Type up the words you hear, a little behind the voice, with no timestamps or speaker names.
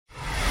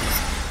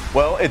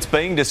Well, it's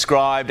being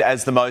described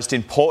as the most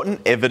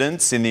important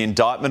evidence in the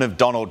indictment of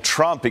Donald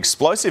Trump.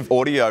 Explosive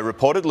audio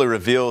reportedly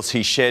reveals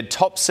he shared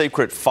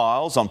top-secret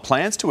files on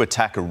plans to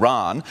attack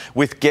Iran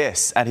with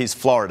guests at his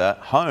Florida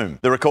home.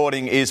 The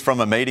recording is from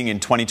a meeting in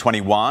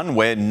 2021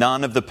 where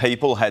none of the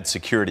people had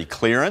security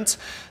clearance.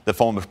 The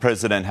former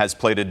president has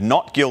pleaded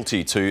not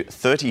guilty to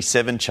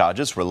 37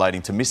 charges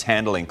relating to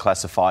mishandling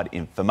classified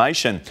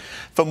information.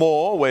 For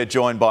more, we're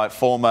joined by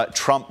former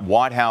Trump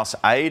White House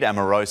aide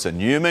Omarosa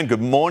Newman.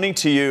 Good morning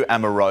to you,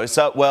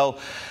 Omarosa. Well,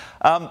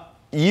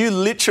 you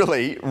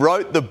literally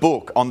wrote the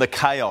book on the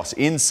chaos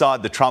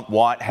inside the Trump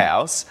White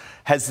House.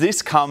 Has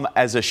this come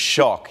as a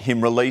shock,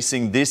 him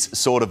releasing this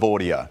sort of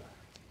audio?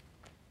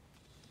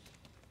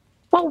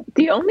 Well,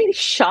 the only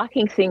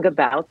shocking thing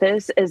about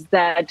this is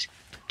that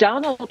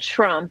Donald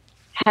Trump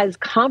has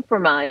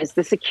compromised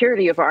the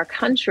security of our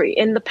country.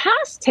 In the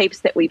past tapes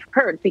that we've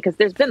heard, because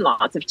there's been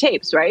lots of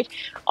tapes, right?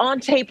 On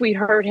tape, we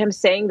heard him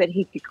saying that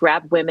he could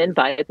grab women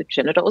by the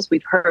genitals.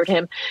 We've heard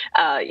him,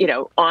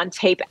 on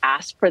tape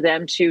ask for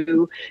them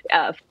to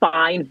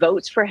find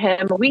votes for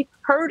him. We've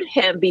heard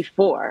him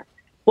before.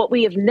 What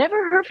we have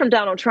never heard from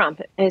Donald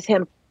Trump is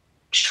him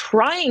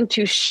trying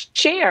to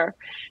share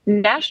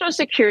national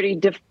security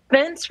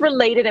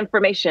defense-related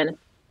information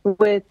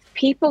with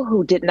people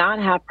who did not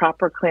have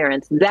proper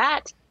clearance.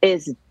 That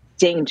is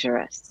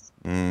dangerous.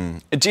 Do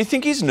you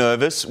think he's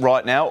nervous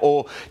right now,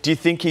 or do you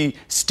think he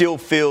still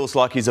feels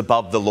like he's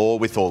above the law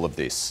with all of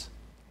this?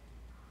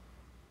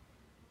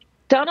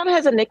 Donald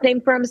has a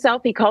nickname for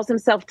himself. He calls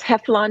himself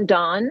Teflon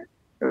Don,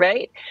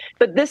 right?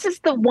 But this is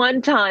the one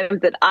time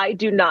that I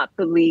do not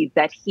believe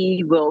that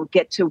he will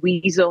get to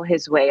weasel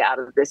his way out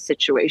of this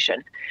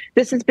situation.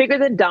 This is bigger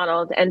than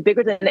Donald and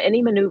bigger than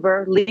any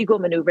legal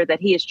maneuver that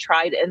he has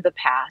tried in the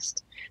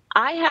past.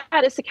 I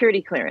had a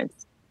security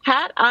clearance.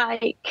 Had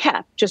I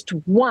kept just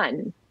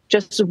one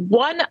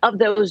of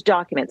those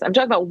documents, I'm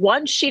talking about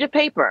one sheet of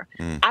paper,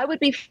 I would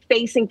be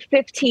facing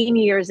 15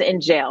 years in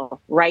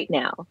jail right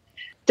now.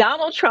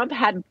 Donald Trump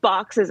had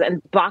boxes and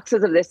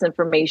boxes of this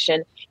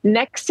information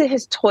next to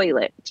his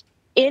toilet,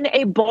 in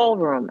a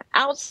ballroom,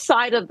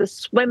 outside of the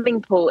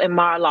swimming pool in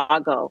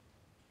Mar-a-Lago.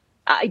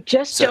 I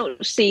just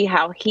don't see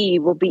how he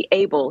will be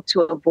able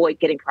to avoid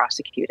getting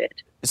prosecuted.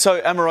 So,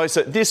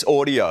 Omarosa, this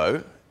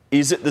audio,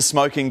 is it the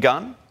smoking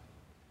gun?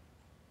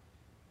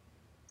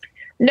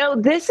 No,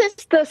 this is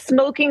the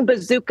smoking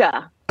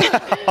bazooka.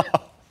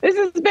 This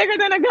is bigger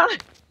than a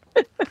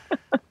gun.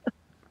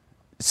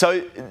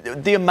 So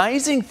the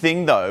amazing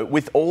thing, though,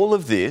 with all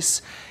of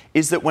this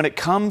is that when it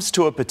comes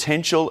to a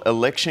potential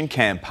election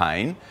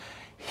campaign,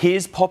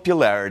 his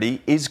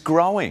popularity is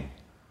growing.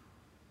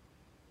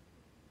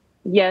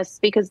 Yes,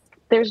 because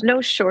there's no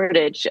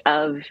shortage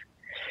of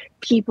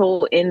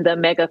people in the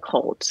mega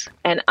cult.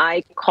 And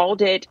I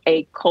called it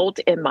a cult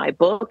in my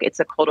book.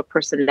 It's a cult of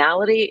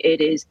personality. It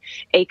is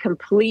a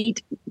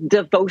complete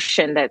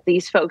devotion that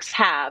these folks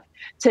have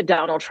to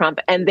Donald Trump.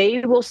 And they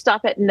will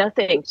stop at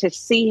nothing to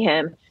see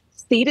him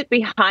seated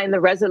behind the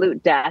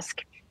Resolute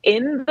desk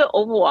in the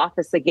Oval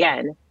Office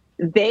again.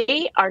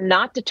 They are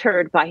not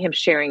deterred by him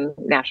sharing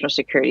national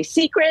security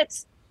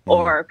secrets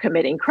or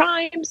committing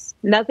crimes.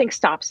 Nothing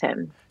stops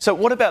him. So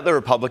what about the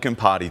Republican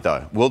Party,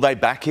 though? Will they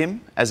back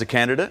him as a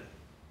candidate?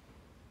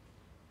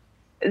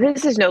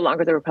 This is no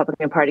longer the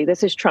Republican Party.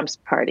 This is Trump's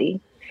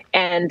party.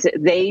 And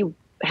they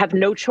have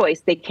no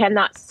choice. They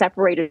cannot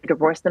separate or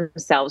divorce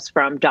themselves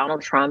from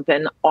Donald Trump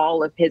and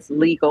all of his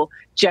legal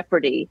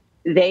jeopardy.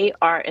 They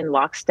are in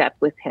lockstep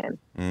with him.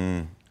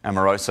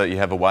 Omarosa, you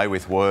have a way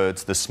with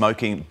words. The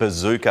smoking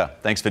bazooka.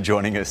 Thanks for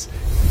joining us.